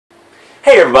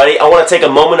Hey everybody, I want to take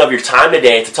a moment of your time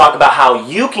today to talk about how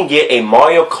you can get a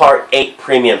Mario Kart 8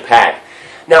 Premium Pack.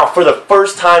 Now, for the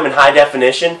first time in high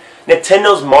definition,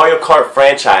 Nintendo's Mario Kart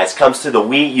franchise comes to the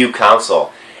Wii U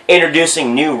console,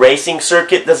 introducing new racing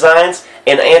circuit designs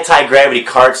and anti-gravity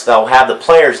karts that will have the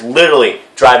players literally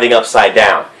driving upside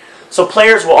down. So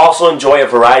players will also enjoy a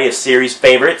variety of series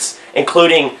favorites,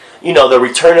 including, the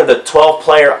return of the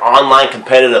 12-player online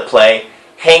competitive play,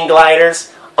 hang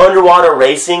gliders, underwater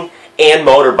racing, and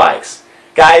motorbikes.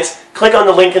 Guys, click on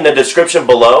the link in the description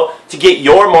below to get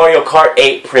your Mario Kart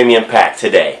 8 Premium Pack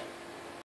today.